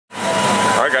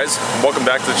Alright guys, welcome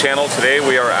back to the channel. Today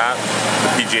we are at the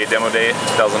PGA Demo Day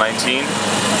 2019.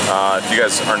 If you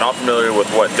guys are not familiar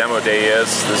with what Demo Day is,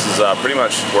 this is pretty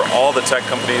much where all the tech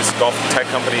companies, golf tech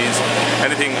companies,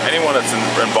 anyone that's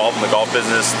involved in the golf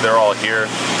business, they're all here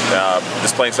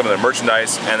displaying some of their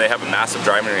merchandise, and they have a massive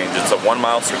driving range. It's a 1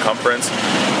 mile circumference,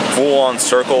 full-on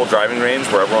circle driving range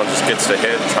where everyone just gets to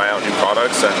hit and try out new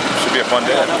products, and it should be a fun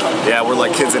day. Yeah, we're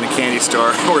like kids in a candy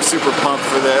store. We're super pumped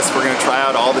for this. We're going to try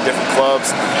out all the different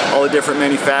clubs, all the different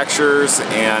manufacturers,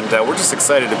 and we're just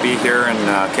excited to be here and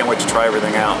can't wait to try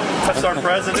everything out. That's our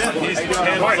president. He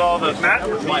handles all the... Matt?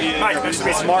 Hi, nice to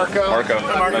meet you. Marco. Marco.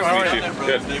 Marco, nice to meet you.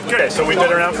 Good. Good. So we've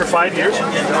been around for 5 years.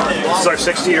 This is our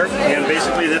 6th year, and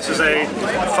basically this is a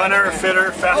funner,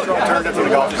 fitter, faster alternative to the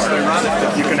golf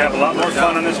cart. You can have a lot more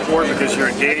fun on this board because you're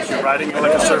engaged, you're riding it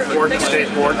like a surfboard and a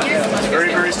skateboard. It's very,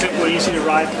 very simple, easy to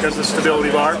ride because of the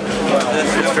stability bar.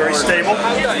 It's very stable.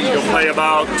 You'll play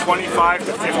about 25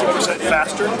 to 50%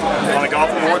 faster on a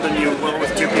golf board than you will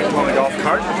with 2 people on a golf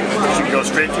cart. You can go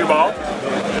straight to your ball,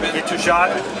 hit your shot,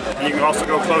 and you can also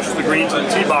go close to the greens and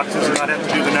the tee boxes and not have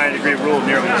to do the 90-degree rule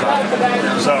nearly as often.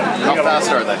 So, how fast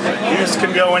are they? These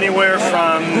can go anywhere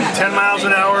from 10 miles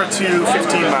an hour to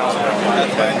 15 miles an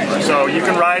hour. So you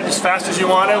can ride as fast as you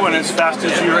want to and as fast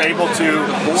as you're able to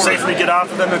safely get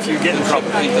off of them if you get in trouble.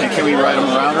 And can we ride them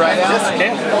around right now? Yes, you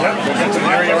can. Yep. There's an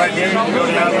area right here. You can go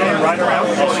down there and ride around.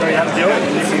 I'll show you how to do it.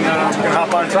 And you can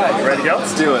hop on and try it. You ready to go?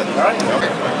 Let's do it. All right.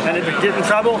 And if you get in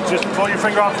trouble, just pull your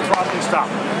finger off the throttle and stop.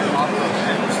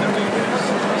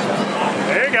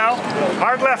 There you go.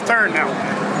 Hard left turn now.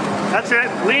 That's it.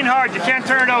 Lean hard. You can't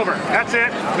turn it over. That's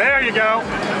it. There you go.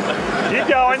 Keep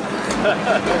going.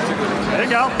 There you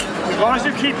go. As long as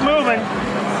you keep moving,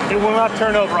 it will not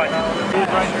turn over right now.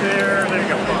 Right there. There you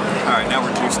go. All right, now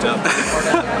we're juiced up.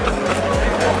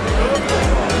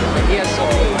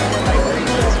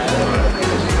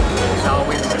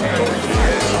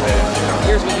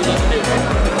 Here's what you need to do.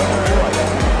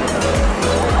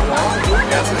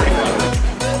 That's pretty fun.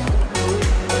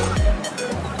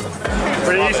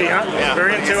 Pretty easy, huh? Yeah.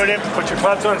 Very intuitive. Put your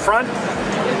clubs on front.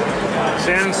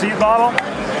 Sand and seed bottle.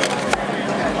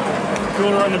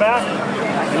 Cooler on the back.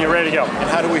 And you're ready to go. And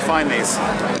how do we find these?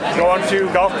 Go on to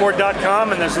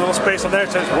golfboard.com and there's a little space on there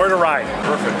that says where to ride.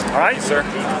 Perfect. All right, sir.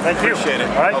 Thank you. Appreciate it.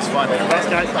 All right. That was fun. Thanks,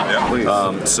 guys. Yeah,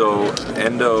 please. So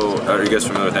Endo, are you guys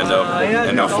familiar with Endo?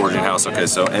 Endo Forging House. Okay,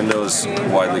 so Endo's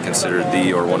widely considered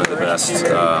the or one of the best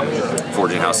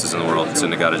forging houses in the world. It's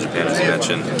in Nagata, Japan, as you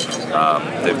mentioned.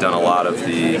 They've done a lot of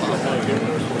the,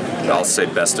 I'll say,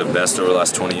 best of best over the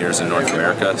last 20 years in North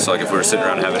America. So like if we were sitting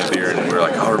around having a beer and we were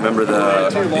like, oh, remember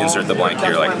the insert the blank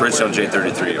here, like Bridgestone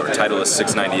J33 or Titleist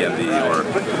 690 MV or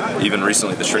even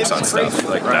recently the Shrixon stuff.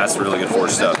 Like that's really good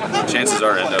forged stuff. Chances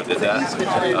are Endo did that.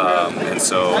 And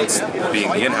so it's being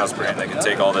the in-house brand, they can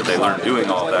take all that they learned doing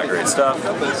all of that great stuff,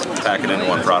 pack it into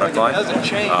one product line.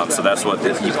 So that's what the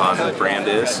Ippon brand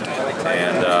is.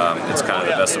 And it's kind of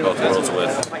the best of both worlds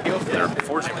with their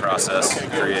forging process. It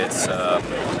creates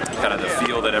kind of the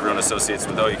feel that everyone associates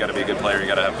with, oh, you got to be a good player, you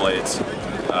got to have blades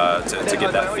to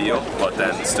get that feel, but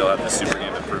then still have the super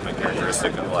game improvement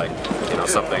characteristic of like, you know,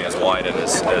 something as wide and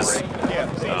as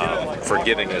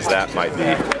forgiving as that might be.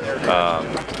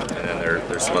 And then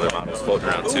there's some other models floating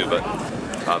around too, but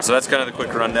so that's kind of the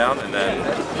quick rundown, and then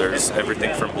there's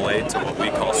everything from blade to what we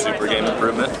call super game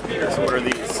improvement. So what are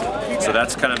these? So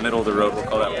that's kind of middle of the road. We'll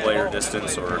call that player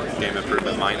distance or game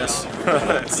improvement minus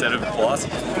instead of plus.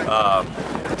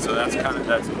 So that's kind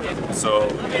of so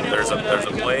there's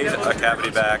a blade, a cavity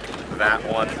back, that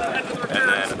one, and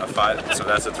then a 5. So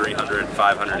that's a 300,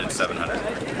 500, and 700.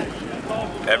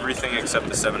 Everything except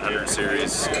the 700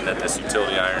 series and then this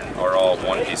utility iron are all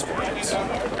one-piece forgings.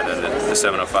 And then the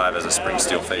 705 has a spring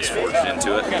steel face forged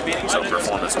into it. So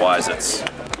performance-wise, it's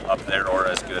up there or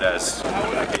as good as the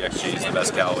PXGs, the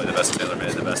best Callaway, the best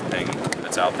TaylorMade, the best Ping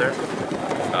that's out there.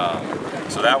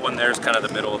 So that one there's kind of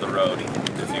the middle of the road,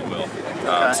 if you will.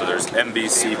 So there's MB,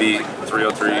 CB,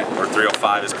 303 or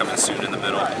 305 is coming soon in the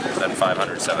middle, then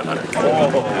 500, 700.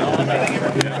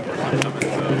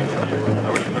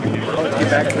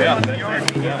 Yeah.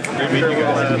 Good meeting you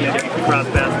guys. Cross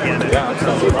paths again.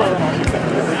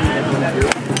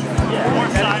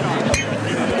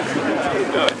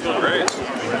 Great.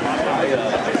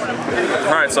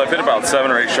 Alright, so I've hit about 7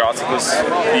 or 8 shots of this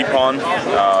Ippon.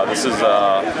 This is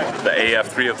the AF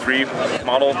 303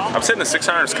 model. I'm saying the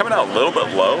 6-iron is coming out a little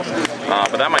bit low,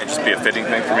 but that might just be a fitting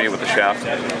thing for me with the shaft.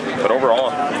 But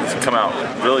overall, it's come out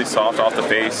really soft off the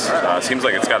face. Seems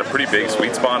like it's got a pretty big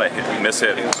sweet spot. I miss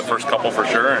hit the first couple for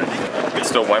sure, and it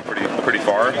still went pretty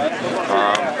far.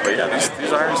 But yeah,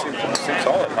 these irons seem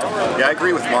solid. Huh? Yeah, I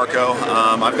agree with Marco.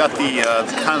 I've got the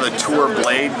kind of the tour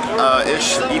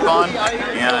blade-ish Epon,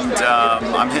 and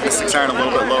I'm hitting the 6-iron a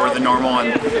little bit lower than normal,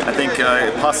 and I think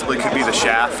it possibly could be the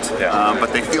shaft. Yeah.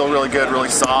 But they feel really good, really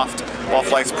soft. Ball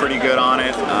flight's pretty good on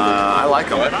it. I like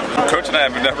them. Coach and I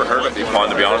have never heard of Epon,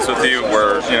 to be honest with you.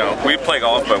 We're, we play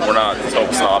golf, but we're not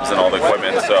total snobs in all the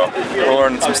equipment. So we're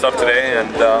learning some stuff today,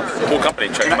 and cool company.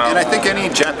 Check them out. And I think any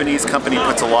Japanese company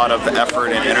puts a lot of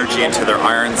effort and energy into their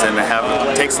irons, and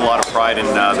takes a lot of pride in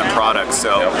the product.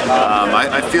 So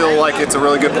I feel like it's a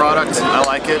really good product. I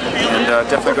like it, and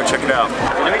definitely go check it out.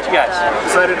 Good to meet you guys.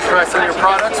 Excited to try some of your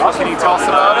products. What can you tell us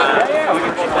about it? Yeah, we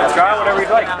can try whatever you'd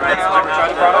like. Ever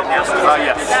try the product? Yes.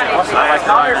 Awesome. I like the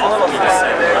irons.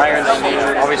 Irons,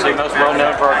 obviously most well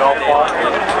known for our golf ball.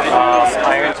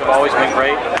 Irons have always been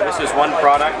great. This is one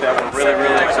product that we're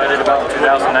really excited about in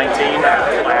 2019.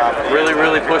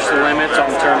 Really push the limits in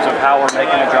terms of how we're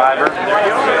making a driver.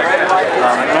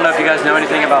 I don't know if you guys know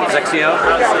anything about Zexio.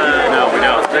 No, we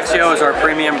don't. Zexio is our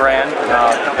premium brand.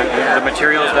 The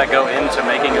materials that go into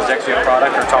making a Zexio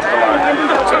product are top of the line.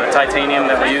 So the titanium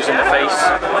that we use in the face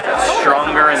is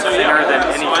stronger and thinner than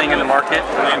anything in the market,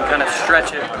 and kind of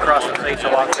stretch it across the face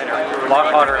a lot thinner, a lot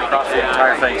harder across the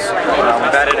entire face.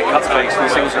 We've added a cup face.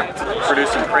 These things are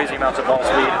producing crazy amounts of ball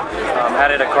speed.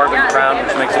 Added a carbon crown,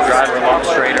 which makes the driver a lot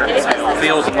straighter.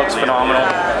 Feels and looks phenomenal.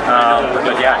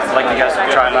 But yeah, I'd like you guys to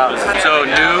try them out. So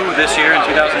new this year in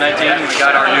 2019, we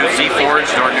got our new Z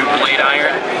Forged, our new blade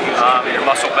iron. Your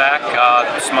muscle back,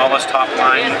 smallest top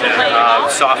line,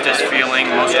 softest feeling,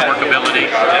 most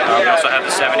workability. We also have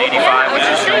the 785, which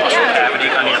is your muscle cavity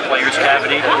under your player's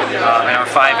cavity, and our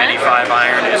 585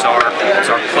 iron is our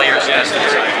player's distance.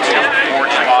 It's a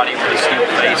forged body with a steel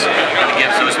face, and it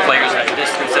gives those players that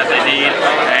distance that they need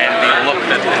and the look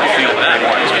that they feel that they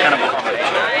want. It's kind of a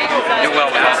combination. Do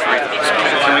well with all three of those.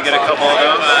 Can we get a couple of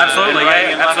those? Absolutely,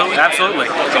 yeah, absolutely.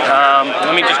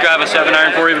 Let me just grab a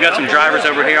 7-iron for you. We've got some drivers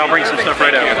over here. I'll bring some stuff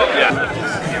right over.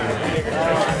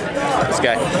 This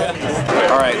guy.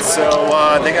 All right, so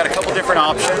they got a couple different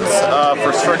options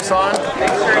for Strixon.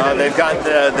 They've got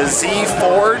the Z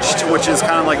Forged, which is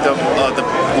kind of like the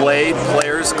Blade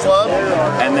Players Club,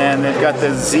 and then they've got the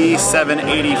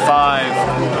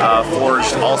Z785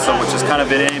 Forged also, which is kind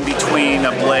of in between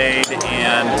a blade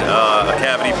and a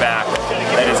cavity back.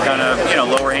 That is kind of,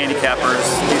 lower handicappers,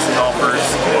 decent golfers,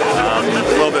 a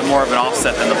little bit more of an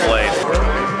offset than the blade.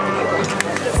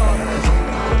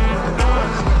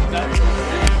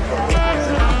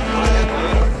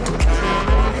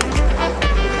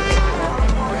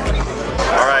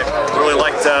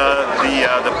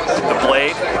 The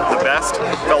blade the best.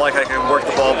 Felt like I could work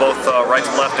the ball both right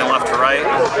to left and left to right.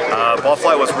 Ball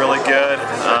flight was really good.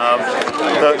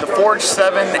 The Forged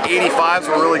 785s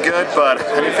were really good, but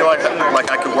I didn't feel like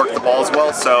I could work the ball as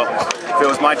well. So if it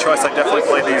was my choice, I'd definitely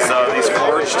play these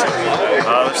Forged.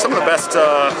 They're some of the best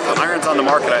irons on the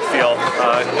market, I feel.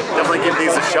 Definitely give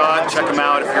these a shot. Check them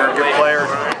out if you're a good player.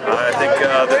 I think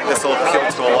this will appeal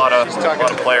to a lot of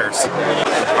players.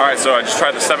 All right, so I just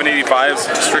tried the 785s,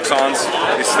 Strixons.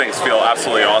 These things feel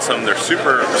absolutely awesome. They're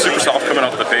super soft coming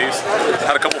off the face.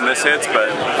 Had a couple mishits, but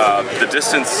the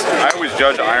distance, I always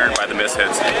judge iron by the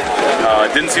mishits.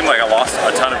 It didn't seem like I lost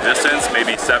a ton of distance,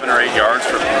 maybe 7 or 8 yards,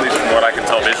 at least from what I can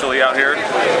tell visually out here.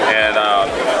 And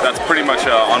that's pretty much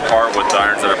on par with the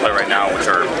irons that I play right now, which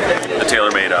are the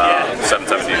TaylorMade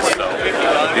 770s. So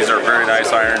these are very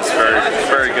nice irons,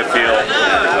 very good feel.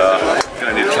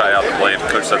 Gonna need to try out the blade.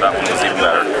 Coach said that one was even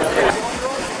better.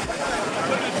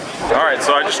 Alright,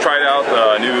 so I just tried out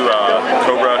the new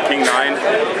Cobra King 9.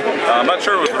 I'm not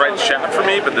sure it was the right shaft for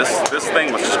me, but this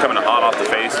thing was just coming hot off the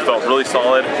face. It felt really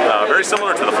solid. Very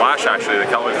similar to the Flash, actually, the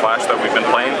Callaway Flash that we've been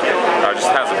playing.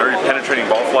 Just has a very penetrating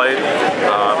ball flight.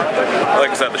 Like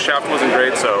I said, the shaft wasn't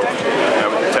great, so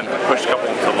we tend to push a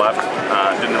couple to the left.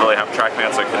 Didn't really have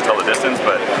TrackMan, so I couldn't tell the distance,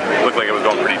 but it looked like it was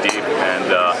going pretty deep. And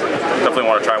definitely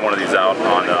want to try one of these out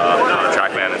on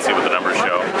TrackMan and see what the numbers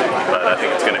show. But I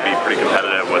think it's going to be pretty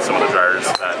competitive with some of the drivers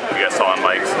that you guys saw on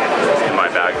Mike's in my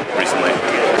bag recently.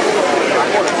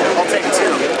 I'll take 2.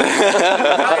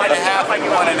 9.5. I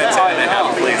can 1 and a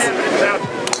 10.5, please.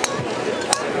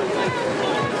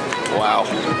 Wow.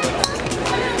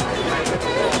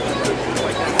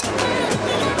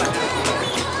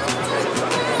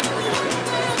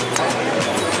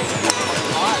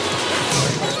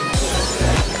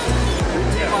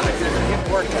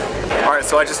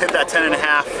 I just hit that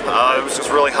 10.5. It was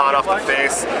just really hot off the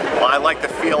face. I like the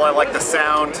feel, I like the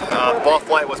sound. The ball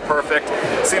flight was perfect.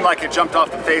 Seemed like it jumped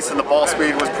off the face and the ball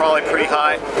speed was probably pretty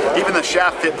high. Even the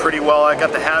shaft fit pretty well. I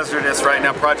got the Hazardous right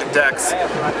now, Project X.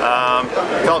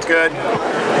 Felt good.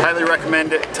 Highly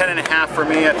recommend it. 10.5 for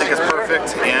me, I think is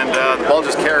perfect, and the ball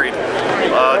just carried.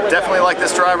 Definitely like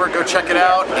this driver. Go check it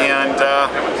out and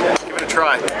give it a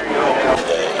try.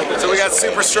 So we got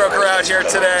Super Stroker out here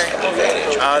today.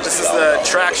 This is the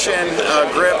traction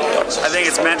grip. I think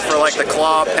it's meant for like the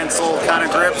claw pencil kind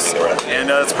of grips, and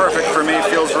it's perfect for me.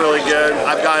 Feels really good.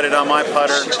 I've got it on my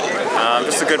putter.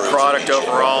 Just a good product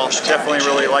overall. Definitely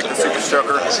really like the Super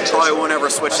Stroker. Probably won't ever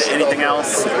switch to anything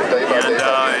else.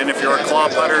 And if you're a claw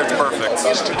putter, it's perfect.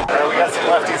 We got some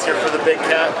lefties here for the Big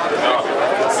Cat.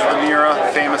 This is the Mira,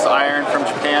 famous iron from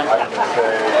Japan.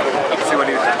 Let's see what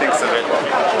he thinks of it.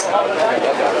 I'll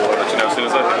let you know as soon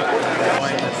as I do.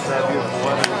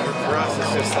 For us,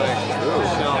 it's just like,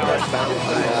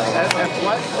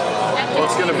 well,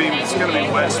 it's gonna be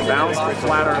wet, bounced,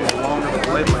 flatter, and longer the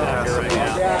blade length has to be.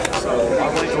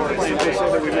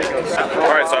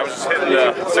 Alright, so I was just hitting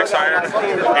the 6 iron,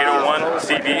 801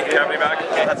 CB cavity back.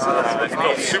 It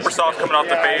felt super soft coming off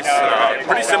the face.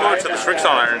 Pretty similar to the Strixon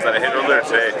irons that I hit earlier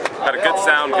today. Had a good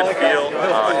sound, good feel.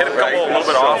 Hit a couple a little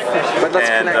bit off,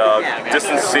 and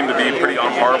distance seemed to be pretty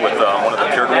on par with one of the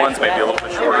cured ones, maybe a little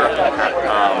bit shorter.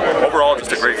 Overall,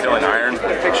 just a great feeling iron.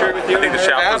 I think the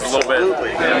shaft was a little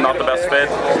bit not the best fit.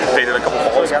 Faded a couple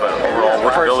balls, but overall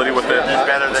workability with it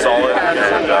was solid.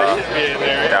 And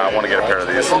yeah, I want to get a pair of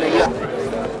these.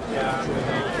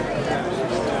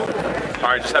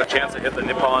 Alright, just had a chance to hit the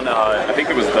Nippon, I think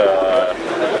it was the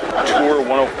Tour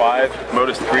 105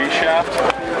 Modus 3 shaft.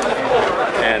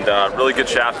 And really good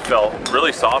shaft, felt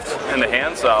really soft in the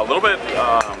hands, a little bit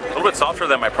softer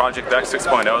than my Project X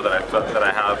 6.0 that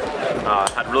I have.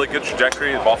 Had really good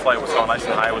trajectory. The ball flight was going nice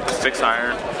and high with the 6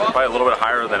 iron, probably a little bit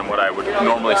higher than what I would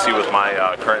normally see with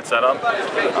my current setup.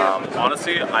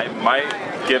 Honestly, I might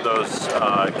give those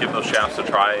shafts a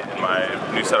try in my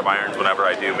new set of irons whenever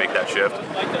I do make that shift.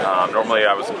 Normally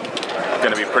I was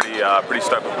going to be pretty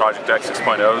stuck with Project X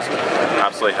 6.0s.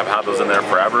 Absolutely have had those in there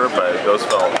forever, but those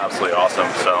felt absolutely awesome.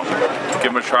 So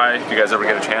give them a try if you guys ever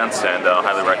get a chance, and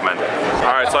highly recommend it.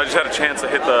 Alright, so I just had a chance to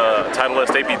hit the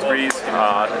Titleist AP3s.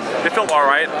 They felt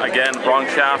alright. Again, wrong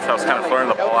shaft. I was kind of flaring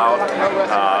the ball out.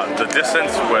 The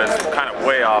distance was kind of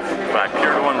way off. My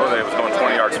cured one, it was going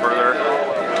 20 yards further.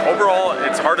 Overall,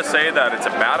 it's hard to say that it's a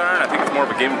bad iron. I think it's more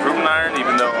of a game improvement iron,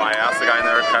 even though I asked the guy in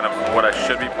there kind of what I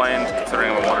should be playing,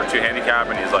 considering I'm a 1 or 2 handicap,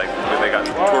 and he's like, they got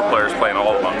tour players playing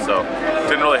all of them, so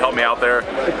it didn't really help me out there.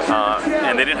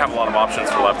 And they didn't have a lot of options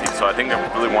for lefties, so I think they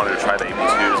really wanted to try the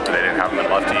AP2s, but they didn't have them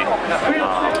in lefty.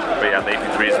 But yeah, the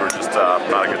AP3s were just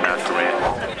not a good match for me.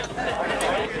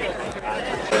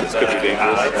 This could be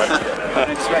dangerous.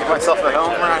 Just make myself at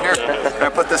home around here. Can I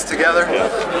put this together?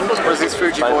 Where's these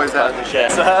Fuji boys at?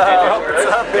 What's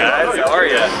up, guys? How are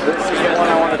you? This is the one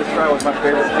I wanted to try with my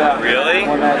favorite stuff. Really?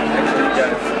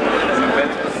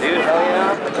 Dude, hell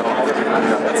yeah.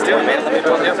 Let's do it, man. Let me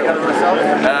put it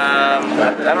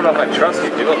I don't know if I trust you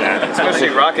doing that. Especially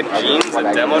rocking jeans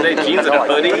at demo day. Jeans and a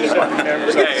hoodie.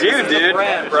 Look at you, dude.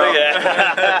 Bro.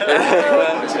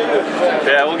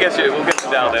 Yeah, we'll get you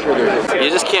down then. You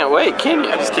just can't wait, can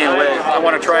you? I just can't wait. I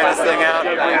want to try this thing out.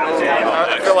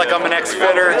 I feel like I'm an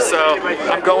ex-fitter, so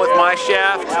I'm going with my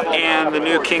shaft and the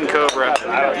new King Cobra.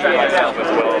 I don't treat myself as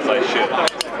well as I should.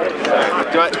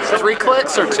 Do I 3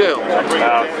 clicks or 2? 14.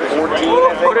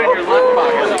 Put it in your left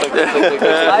pocket.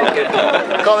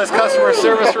 Call this customer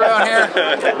service around here.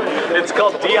 It's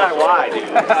called DIY, dude.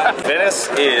 Venice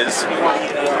is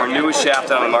our newest shaft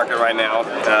on the market right now.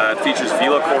 It features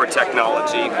VeloCore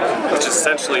technology, which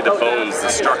essentially the bones, the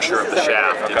structure of the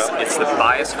shaft. It's the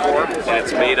bias core, and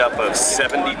it's made up of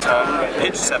 70-ton,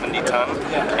 pitch 70-ton,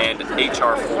 and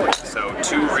HR40. So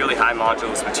 2 really high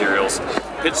modulus materials.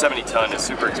 Pitch 70-ton is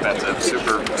super expensive,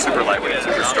 super lightweight,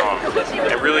 super strong.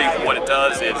 And really what it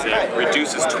does is it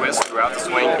reduces twist throughout the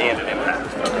swing and at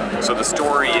impact. So the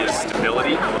story is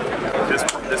stability. This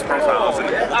profile is an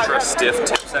ultra stiff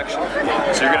tip section.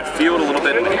 So you're going to feel it a little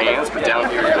bit in the hands, but down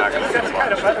here you're not going to feel it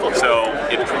much. So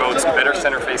it promotes better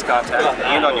center face contact,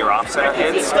 and on your off center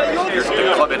hits,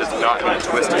 the club head is not going to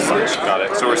twist as much. Got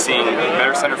it. So we're seeing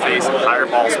better center face, higher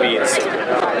ball speeds,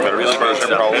 really good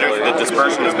stuff. The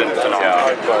dispersion has been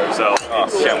phenomenal. So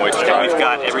can't wait to try. We've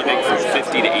got everything from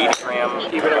 50 to 80 gram,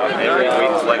 every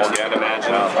weight flex you can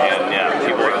imagine, and yeah,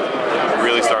 people are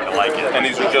really starting to like it. And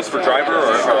these are just for driver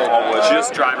or all wood?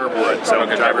 Just driver wood, so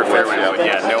driver fairway wood,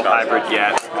 yeah, no hybrid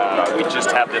yet. We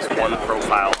just have this one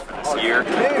profile for the this year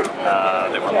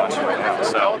that we're launching right now.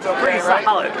 So pretty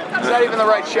solid. It's not even the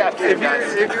right shaft. If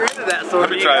you're into that sort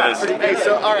Let me try this. Hey,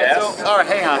 so all right,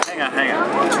 hang on.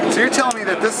 So you're telling me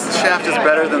that this shaft is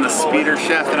better than the speeder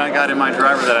shaft that I got in my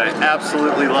driver that I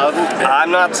absolutely love?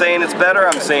 I'm not saying it's better,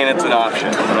 I'm saying it's an option.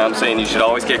 And I'm saying you should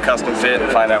always get custom fit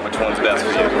and find out which one's best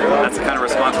for you. That's the kind of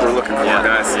response we're looking for,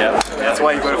 guys. Yeah. That's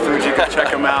why you go to Fuji, go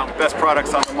check them out. Best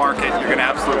products on the market. You're going to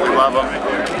absolutely love them.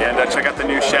 And check out the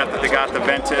new shaft that they got, the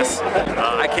Ventus.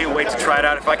 I can't wait to try it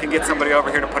out. If I can get somebody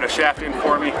over here to put a shaft in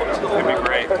for me, it'd be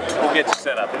great. We'll get you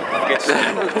set up. We'll get you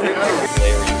set up.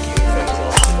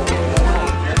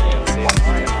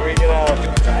 Bring it out.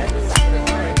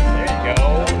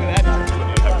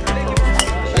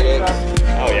 There you go.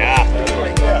 Oh yeah.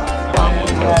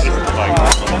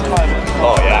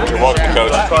 Oh yeah, you're welcome,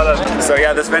 coach. So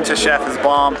yeah, this Ventus shaft is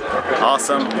bomb.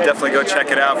 Awesome. Definitely go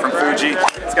check it out from Fuji.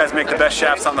 These guys make the best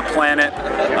shafts on the planet.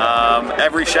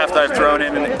 Every shaft I've thrown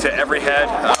into every head,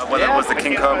 whether it was the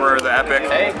King Cobra or the Epic,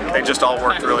 they just all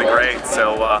worked really great.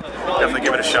 So definitely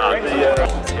give it a shot. Okay,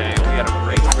 we got a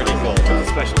break pretty cool.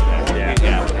 Special event.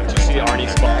 Yeah. Did you see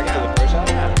Arnie's spot for the first time?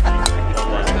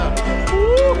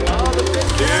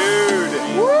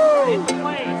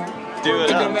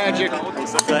 Dude, magic. I'm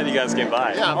so glad you guys came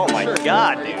by. Yeah, oh my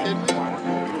god, dude.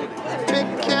 Big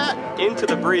cat. Into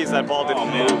the breeze, that ball didn't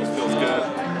move. Feels good.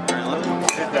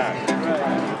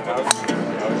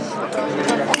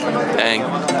 Dang.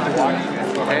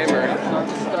 Hammer.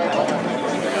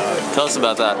 Tell us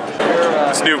about that.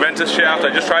 This new Ventus shaft, I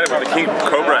just tried it with the King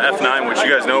Cobra F9, which you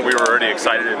guys know we were already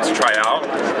excited to try out.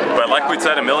 But like we'd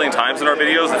said a million times in our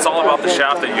videos, it's all about the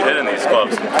shaft that you hit in these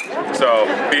clubs. So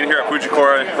being here at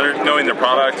Fujikura, knowing their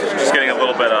product, just getting a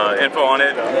little bit of info on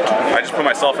it, I just put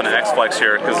myself in an X-Flex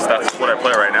here because that's what I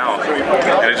play right now.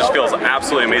 And it just feels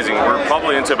absolutely amazing. We're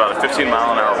probably into about a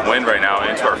 15-mile-an-hour wind right now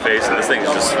into our face, and this thing is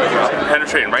just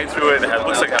penetrating right through it. It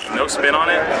looks like it has no spin on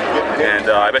it, and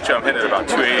I bet you I'm hitting it about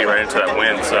 280 right into that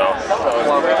wind. So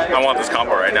I want this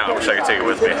combo right now. I wish I could take it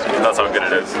with me. That's how good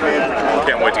it is.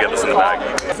 Can't wait to get this in the bag.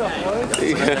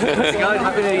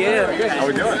 Happy New Year. How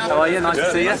we doing? How are you? Nice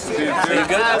to see you. Are you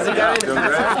good? How's it going? Doing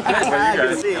great. How are you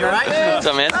guys? You alright? What's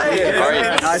up, man? How are you?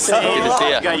 Nice to see you. Good to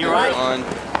see you. You alright? 1,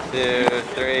 2,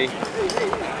 3.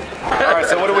 All right,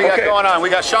 so what do we got going on? We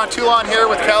got Sean Toulon here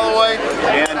with Callaway,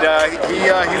 and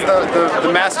he's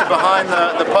the master behind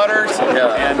the putters.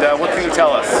 And what can you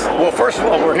tell us? Well, first of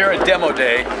all, we're here at Demo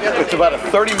Day. It's about a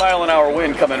 30-mile-an-hour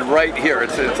wind coming right here.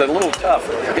 It's a little tough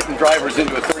getting drivers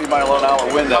into a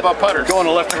 30-mile-an-hour wind. How about putters? Going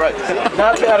to left and right.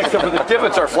 Not bad, except for the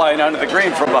divots are flying onto the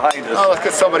green from behind us. Oh, look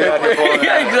at somebody out here blowing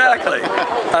Yeah, exactly.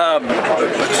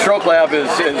 Stroke Lab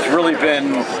has really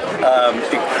been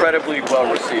incredibly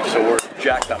well received, so we're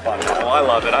jacked up on it. Oh, I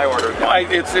love it. I ordered one.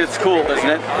 It's cool, isn't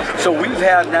it? So we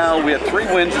had 3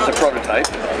 wins as a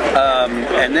prototype,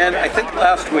 and then I think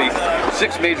last week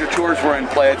 6 major tours were in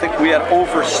play. I think we had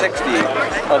over 60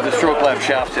 of the Stroke Lab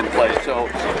shafts in play. So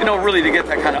really to get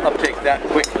that kind of uptake that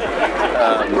quickly,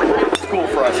 it's cool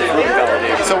for us. It's really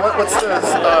validating. So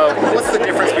what's the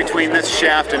difference between this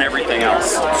shaft and everything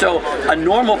else? So a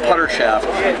normal putter shaft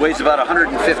weighs about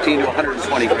 115 to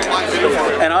 120 grams,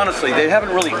 and honestly, they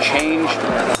haven't really changed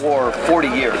for 40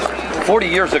 years. 40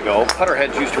 years ago, putter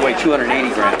heads used to weigh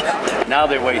 280 grams. Now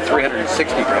they weigh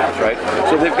 360 grams, right?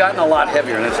 So they've gotten a lot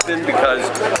heavier, and it's been because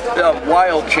of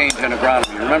wild change in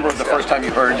agronomy. Remember the first time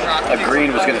you heard a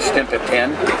green was going to stimp at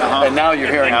 10? And now you're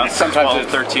hearing sometimes 12,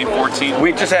 13, 14.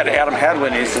 We just had Adam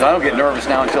Hadwin, he said, I don't get nervous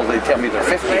now until they tell me they're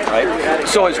 50, right?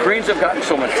 So as greens have gotten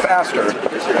so much faster,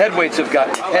 head weights have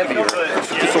gotten heavier,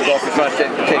 so golfers not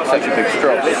take such a big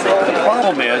stroke. The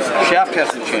problem is, shaft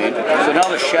hasn't changed, so now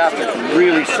the shaft is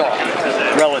really soft,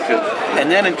 relative. And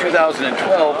then in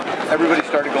 2012, everybody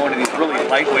started going to these really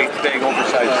lightweight, big,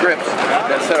 oversized grips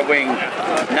that instead of weighing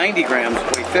 90 grams,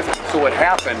 weigh 50. So what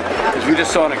happened is we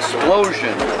just saw an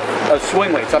explosion of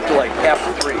swing weights up to like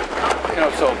F3.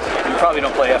 So you probably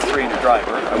don't play F3 in your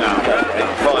driver. No.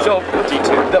 So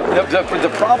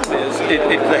the problem is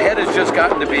the head has just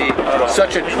gotten to be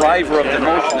such a driver of the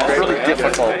motion. It's really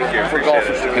difficult for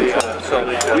golfers to control. So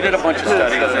we did a bunch of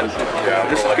studies, and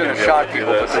this is going to shock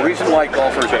people. But the reason why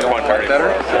golfers don't putt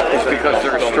better is because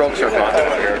their strokes are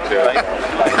better.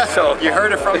 Right? So you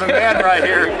heard it from the man right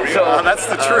here. So that's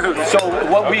the truth. So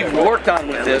what we've worked on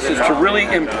with this is to really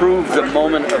improve the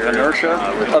moment of inertia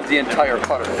of the entire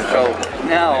putter. So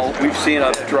now we've seen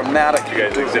a dramatic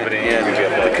improvement in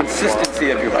the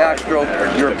consistency of your backstroke,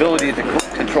 your ability to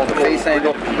control the face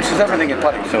angle, which is everything in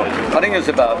putting. So putting is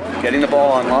about getting the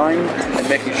ball on line and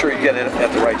making sure you get it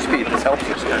at the right speed. This helps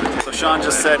you. So Sean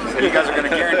just said you guys are going to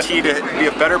guarantee to be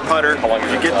a better putter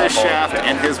if you get this shaft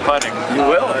and his putting. You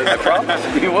will, I promise.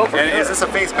 You will. And is this a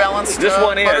face balance? This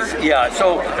one putter? is, yeah.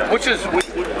 So, which is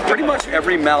pretty much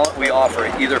every mallet we offer,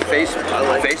 either face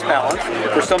balance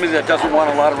for somebody that doesn't want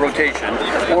a lot of rotation,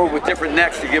 or with different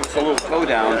necks to give us a little toe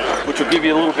down, which will give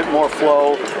you a little bit more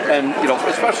flow. And you know,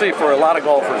 especially for a lot of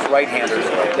golfers, right-handers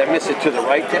that miss it to the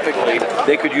right, typically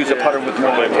they could use a putter with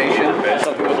more rotation,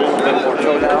 something with a little bit more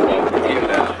toe down.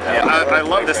 Yeah, I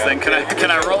love this thing. Can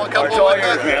I roll a couple? It's all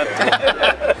yours, man.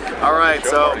 All right,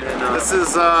 so this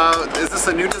is this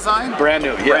a new design? Brand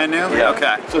new, yeah. Brand new? Yeah.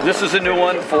 Okay. So this is a new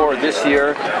one for this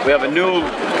year. We have a new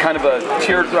kind of a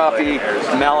teardroppy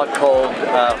mallet called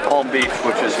Palm Beach,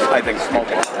 which is, I think,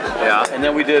 smoking. Yeah. And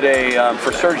then we did a,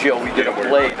 for Sergio, we did a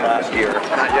blade last year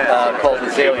called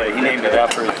Azalea. He named it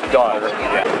after his daughter.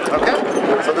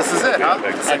 Okay. So this is it, huh?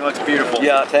 This thing looks beautiful.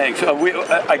 Yeah, thanks.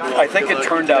 I think it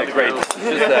turned out great.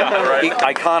 This is the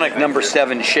iconic number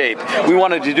 7 shape. We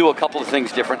wanted to do a couple of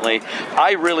things differently.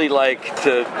 I really like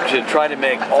to try to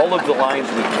make all of the lines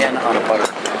we can on a putter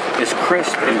as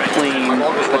crisp and clean,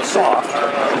 but soft,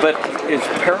 but as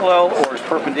parallel or as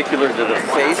perpendicular to the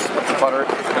face of the putter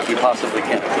as we possibly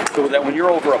can. So that when you're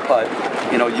over a putt,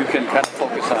 you know, you can kind of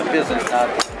focus on business, not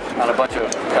on a bunch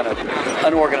of kind of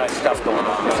unorganized stuff going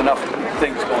on. There's enough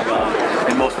things going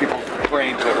on in most people's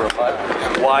brains over a putt.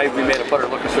 Why we made a putter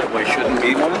look a certain way shouldn't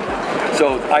be one.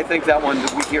 So I think that one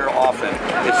that we hear often,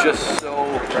 it's just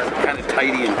so kind of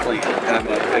tidy and clean, and I'm a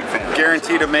big fan.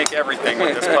 Guaranteed to make everything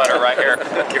with this putter right here.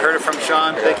 You heard it from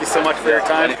Sean. Thank you so much for your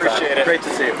time. Appreciate it. Great to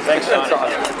see you. Thanks, Sean. That's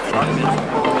awesome.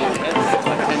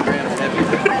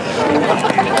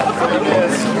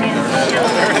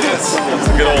 It's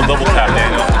a good old double tap,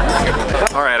 Daniel.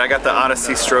 All right, I got the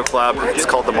Odyssey Stroke Lab. It's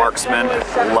called the Marksman.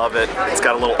 Love it. It's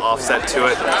got a little offset to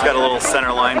it. It's got a little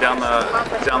center line down the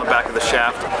back of the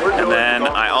shaft. And then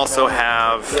I also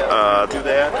have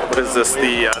what is this?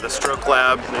 The Stroke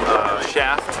Lab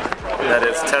shaft that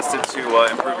is tested to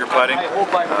improve your putting.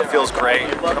 Feels great.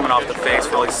 Coming off the face,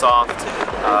 really soft.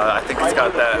 I think it's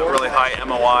got that really high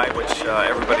MOI, which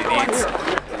everybody needs.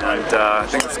 And I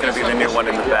think it's going to be the new one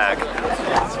in the bag.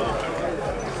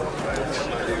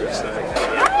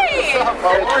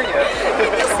 How are you?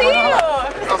 Good to see you.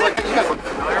 I was like, you guys look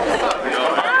familiar.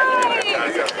 Hi.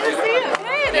 Good to see you.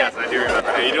 Good. Yes, I do remember.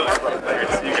 How you doing?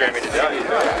 You carry me to tell you.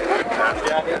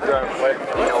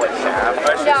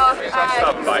 No,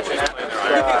 stopping by.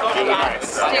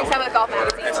 Jake's have a golf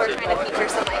magazine, so we're trying to feature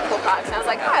some like cool products. And I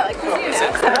was like, oh, I like to see you.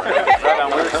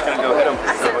 We're just going to go hit them.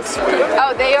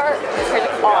 Oh, they are pretty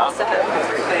awesome.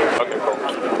 Okay, cool.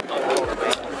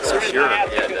 So sure.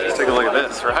 Let's take a look at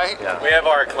this, right? We have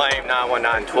our Acclaim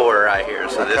 919 Tour right here,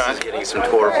 so this is getting some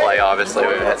tour play. Obviously,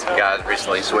 we've had some guys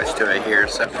recently switch to it here,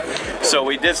 so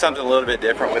we did something a little bit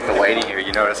different with the weighting here.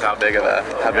 You notice how big of a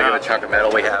chunk of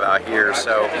metal we have out here.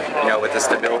 So, you know, with the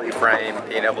stability frame,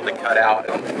 being able to cut out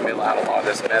and mill out a lot of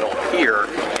this metal here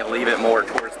and leave it more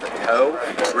towards the toe,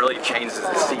 really changes the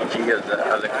CG of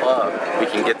the club. We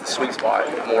can get the sweet spot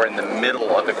more in the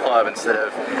middle of the club instead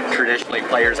of traditionally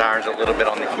players' irons a little bit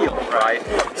on the heel, right?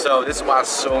 So this is why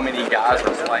so many guys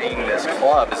are playing this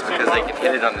club, is because they can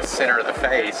hit it on the center of the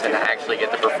face and actually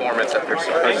get the performance that they're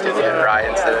supposed to get, right?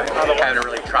 Instead of having to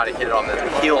really try to hit it on the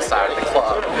heel side of the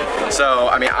club. So,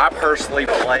 I mean, I personally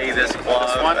play this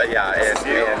club.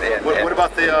 What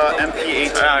about the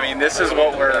MP18? I mean, this is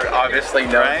what we're obviously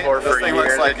known for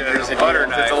years like and years and butter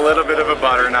years. knife. It's a little bit of a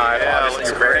butter knife. Yeah,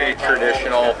 obviously very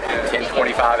traditional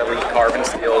 1025 Elite carbon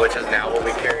steel, which is now what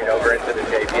we carried over into the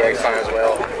JPX line as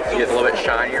well. You get a little bit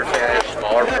shinier finish,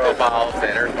 smaller profile,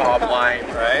 thinner top line,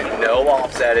 no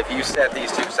offset. If you set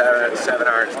these two 7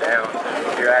 irons down,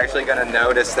 you're actually going to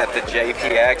notice that the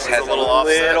JPX has a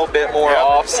little bit more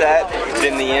offset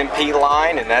than the MP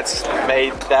line, and that's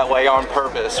made that way on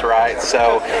purpose, right?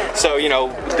 So you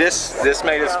know, this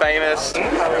made us famous.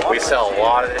 We sell a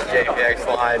lot of this JPX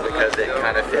line because it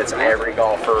kind of fits every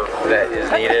golfer that is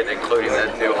needed, including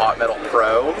the new Hot Metal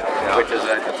Pro, which is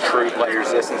a true play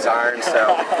resistance iron.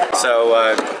 So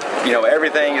you know,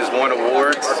 everything is won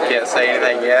awards. Can't say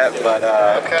anything yet, but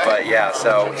yeah.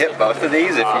 So hit both of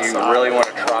these if you really want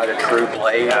to try the true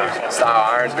blade style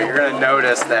irons. But you're going to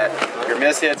notice that your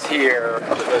mishits here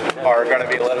are going to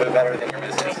be a little bit better than your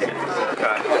mishits here.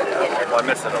 Okay. Well, I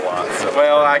miss it a lot. So.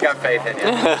 Well, I got faith in you.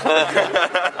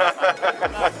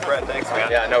 Brett, thanks, man.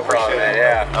 Yeah, no problem, man.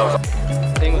 Yeah.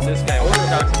 Thing with this guy, what we're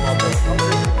talking about.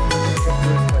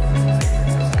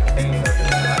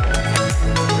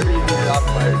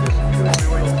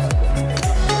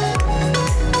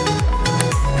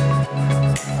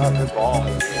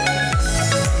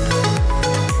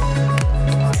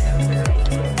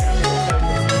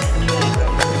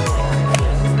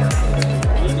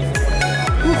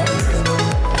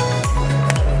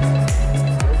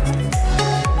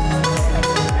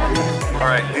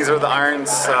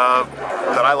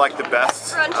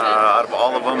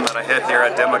 all of them that I hit here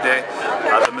at Demo Day.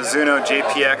 The Mizuno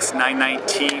JPX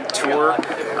 919 Tour.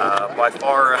 By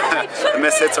far, the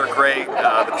miss hits are great.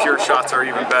 The pure shots are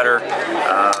even better.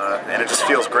 And it just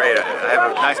feels great. I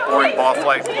have a nice boring ball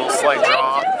flight, a little slight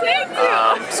draw.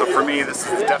 So for me, this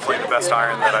is definitely the best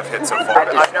iron that I've hit so far.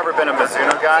 I've never been a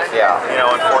Mizuno guy, you know,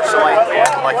 unfortunately.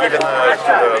 Like even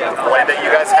the blade that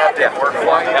you guys have didn't work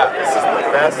for me. This is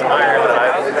the best iron that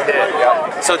I've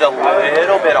hit. So the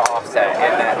little bit of offset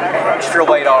and that extra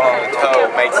weight on the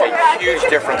toe makes a huge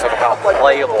difference of how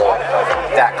playable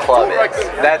that club is.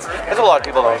 That's what a lot of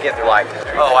people don't get. They're like,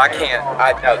 oh, I can't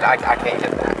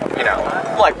hit that. You know,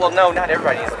 like, well, no, not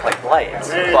everybody needs to play blades,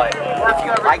 but if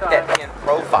you like that pin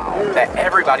profile that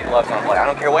everybody loves on blade, I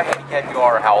don't care what handicap you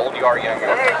are, how old you are, young you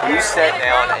are, you set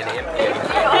down an MPA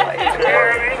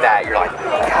blade that you're like,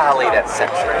 golly, that's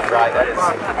sexy, right? That is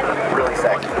really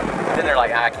sexy. Then they're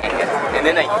like, I can't hit it. And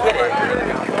then they hit it,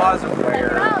 and because of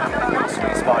where the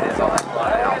sweet spot is on that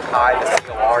line, how high the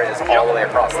COR is all the way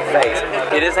across the face,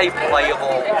 it is a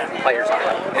playable player's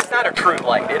iron. It's not a true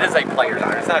blade, it is a player's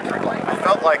iron, it's not a true blade. I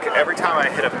felt like every time I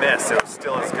hit a miss, it was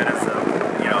still as good as a,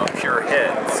 you know, pure hit.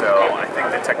 So I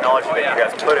think the technology that you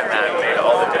guys put in that made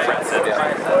all the difference. And, you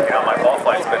know, my ball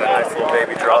flight's been a nice little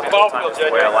baby draw the whole time. That's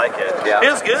the way I like it. Yeah.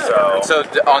 Feels good. So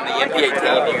on the MPA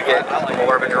team, you get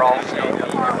more of a draw?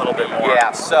 A little bit more.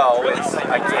 Yeah, so it's,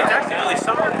 again, every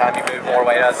time you move more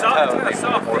weight out of the toe, they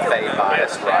move more fade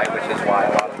bias, right? Which is why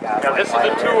a lot of guys like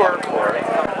playing the tour for it.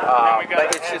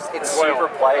 But it's just, it's super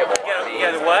playable.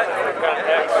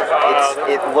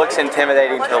 It looks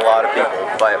intimidating to a lot of people,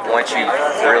 but once you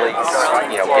really,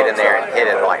 you know, get in there and hit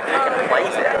it, like, you can play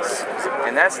this.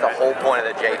 And that's the whole point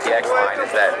of the JPX line,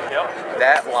 is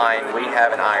that line, we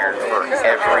have an iron for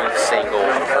every single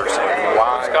person.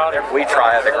 We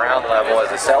try at the ground level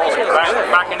as a salesperson.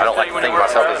 I don't like to think of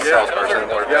myself as a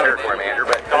salesperson or a territory manager,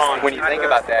 but when you think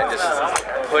about that, just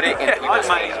put it in people's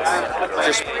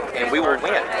hands. And we will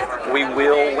win. We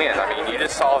will win. I mean, you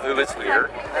just saw who was here,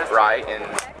 right? And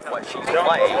what she's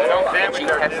playing. And she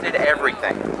tested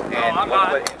everything.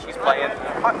 And she's playing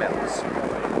hot metals.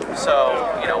 So,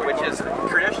 you know, which is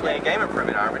traditionally a game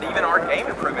improvement iron, but even our game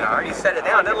improvement iron, you set it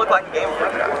down, it doesn't look like a game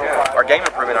improvement iron. Our game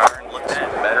improvement iron looks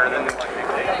better than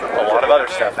a lot of other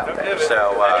stuff out there.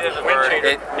 So,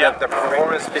 the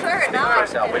performance speaks for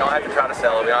itself. We don't have to try to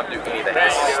sell it, we don't have to do anything.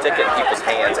 Just stick it in people's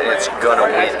hands and it's gonna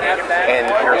win. And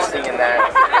you're seeing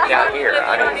that down here.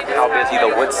 I mean, how busy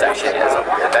the wood section is over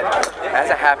here. That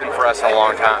hasn't happened for us in a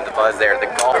long time. The buzz there,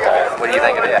 the golf ball. What do you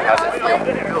think of it? How's it feel?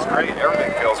 It feels great.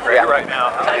 Everything feels great right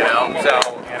now. You know,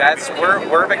 so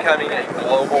we're becoming a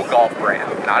global golf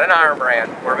brand, not an iron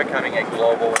brand. We're becoming a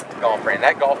global golf brand.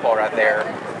 That golf ball right there,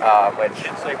 which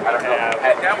I don't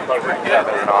know if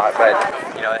it or not,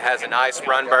 but you know, it has a nice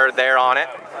run bird there on it.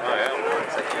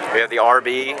 We have the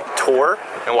RB Tour,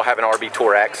 and we'll have an RB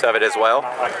Tour X of it as well.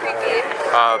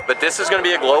 But this is going to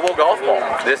be a global golf ball.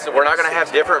 We're not going to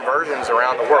have different versions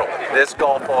around the world. This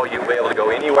golf ball, you'll be able to go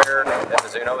anywhere that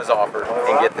Mizuno is offered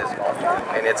and get this golf ball.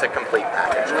 And it's a complete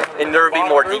package. And there will be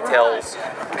more details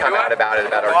come out about it,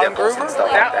 about our dimples and stuff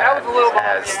like that as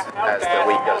the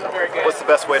week goes on. What's the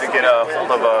best way to get a hold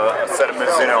of a set of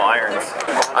Mizuno irons?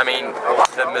 I mean,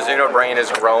 the Mizuno brand is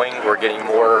growing. We're getting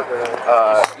more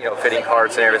you know, fitting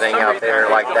carts and everything out there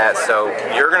like that. So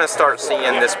you're going to start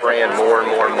seeing this brand more and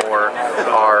more and more.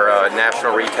 Our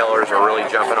national retailers are really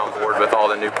jumping on board with all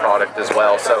the new product as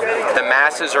well. So the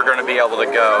masses are going to be able to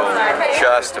go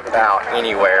just about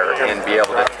anywhere and be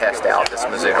able to test out this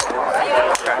Mizuno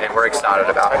product. And we're excited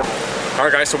about it.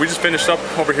 Alright guys, so we just finished up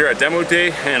over here at Demo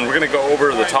Day, and we're going to go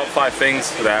over the top 5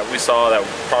 things that we saw, that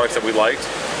products that we liked.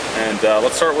 And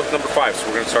let's start with number 5. So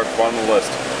we're going to start at the bottom of the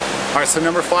list. Alright, so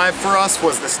number 5 for us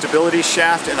was the stability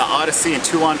shaft in the Odyssey and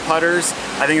Toulon putters.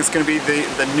 I think it's going to be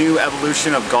the new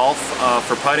evolution of golf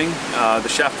for putting. The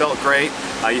shaft felt great.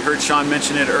 You heard Sean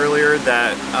mention it earlier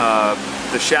that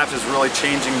the shaft is really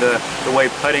changing the way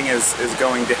putting is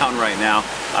going down right now.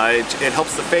 It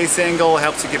helps the face angle, it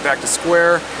helps you get back to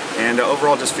square, and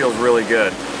overall just feels really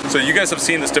good. So you guys have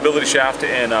seen the stability shaft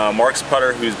in Mark's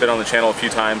putter, who's been on the channel a few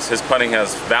times. His putting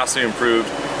has vastly improved,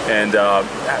 and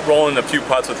rolling a few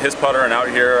putts with his putter and out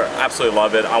here, absolutely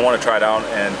love it. I want to try it out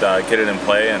and get it in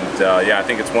play, and yeah, I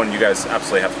think it's one you guys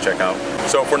absolutely have to check out.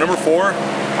 So for number 4,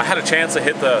 I had a chance to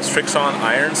hit the Strixon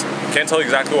irons. Can't tell you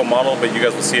exactly what model, but you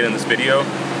guys will see it in this video.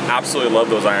 Absolutely love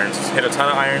those irons. Hit a ton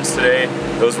of irons today.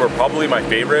 Those were probably my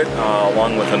favorite,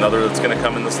 along with another that's going to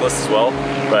come in this list as well.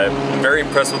 But I'm very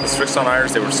impressed with the Strixon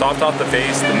irons. They were soft off the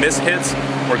face. The miss hits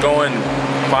were going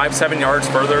 5-7 yards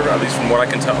further, at least from what I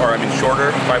can tell, or I mean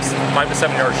shorter, 5 to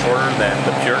 7 yards shorter than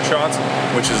the pure shots,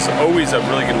 which is always a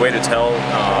really good way to tell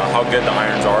how good the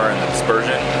irons are and the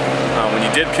dispersion. When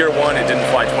you did pure one, it didn't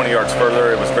fly 20 yards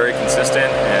further. It was very consistent,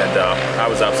 and I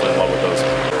was absolutely in love with those.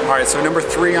 All right, so number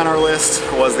 3 on our list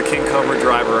was the King Cobra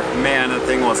driver. Man, the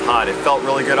thing was hot. It felt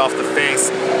really good off the face.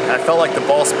 I felt like the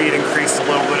ball speed increased a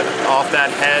little bit off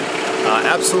that head.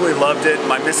 Absolutely loved it.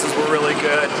 My misses were really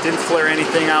good. Didn't flare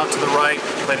anything out to the right.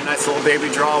 Played a nice little baby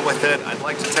draw with it. I'd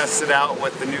like to test it out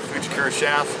with the new Fujikura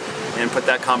shaft and put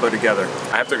that combo together.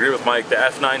 I have to agree with Mike. The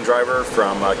F9 driver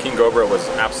from King Cobra was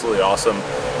absolutely awesome.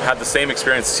 Had the same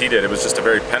experience as he did. It was just a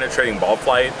very penetrating ball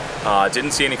flight.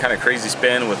 Didn't see any kind of crazy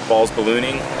spin with balls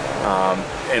ballooning,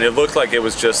 and it looked like it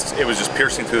was just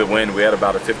piercing through the wind. We had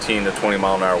about a 15 to 20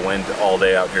 mile an hour wind all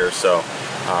day out here, so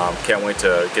can't wait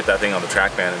to get that thing on the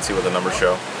TrackMan and see what the numbers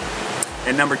show.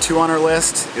 And number 2 on our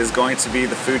list is going to be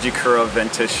the Fujikura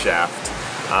Ventus shaft.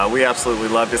 We absolutely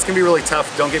loved it. It's going to be really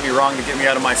tough, don't get me wrong, to get me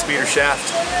out of my speeder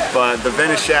shaft, but the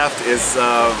Ventus shaft is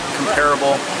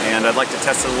comparable, and I'd like to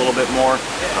test it a little bit more.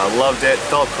 Loved it,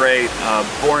 felt great,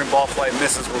 boring ball flight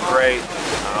misses were great.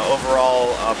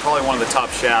 Overall, probably one of the top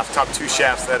 2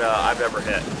 shafts that I've ever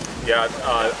hit. Yeah,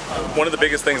 one of the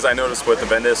biggest things I noticed with the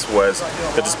Ventus was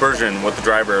the dispersion with the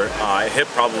driver. I hit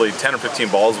probably 10 or 15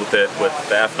 balls with it with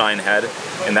the F9 head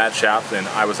in that shaft, and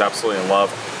I was absolutely in love.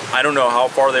 I don't know how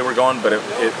far they were going, but it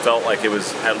felt like it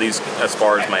was at least as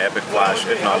far as my Epic Flash,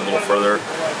 if not a little further.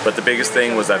 But the biggest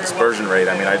thing was that dispersion rate.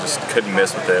 I mean, I just couldn't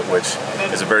miss with it, which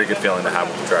is a very good feeling to have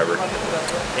with the driver.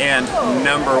 And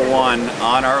number 1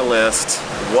 on our list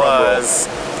was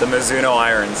the Mizuno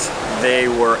irons. They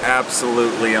were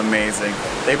absolutely amazing.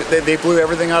 They blew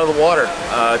everything out of the water.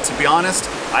 To be honest,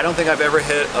 I don't think I've ever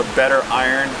hit a better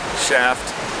iron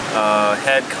shaft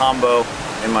head combo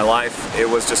in my life. It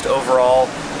was just overall,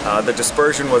 the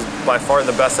dispersion was by far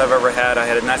the best I've ever had. I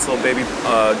had a nice little baby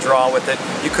draw with it.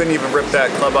 You couldn't even rip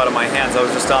that club out of my hands. I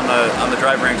was just on the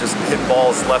driving range, just hitting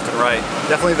balls left and right.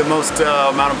 Definitely the most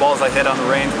amount of balls I hit on the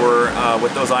range were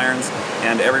with those irons,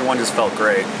 and everyone just felt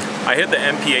great. I hit the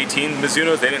MP18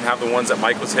 Mizunos. They didn't have the ones that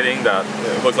Mike was hitting that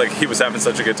looked like he was having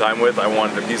such a good time with. I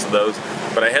wanted a piece of those.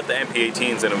 But I hit the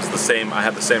MP18s and it was the same. I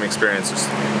had the same experience. Just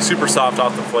super soft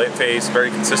off the face,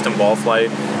 very consistent ball flight,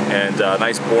 and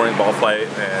nice boring ball flight.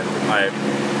 And I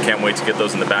can't wait to get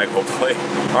those in the bag, hopefully.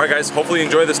 All right, guys, hopefully you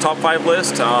enjoyed this top 5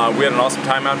 list. We had an awesome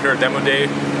time out here at Demo Day,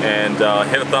 and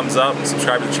hit a thumbs up and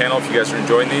subscribe to the channel if you guys are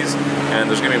enjoying these. And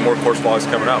there's gonna be more course vlogs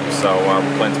coming up. So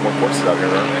we're playing some more courses out here,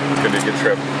 aren't we? It's gonna be a good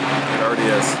trip. It already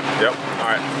is. Yep. All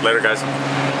right. Later,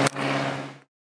 guys.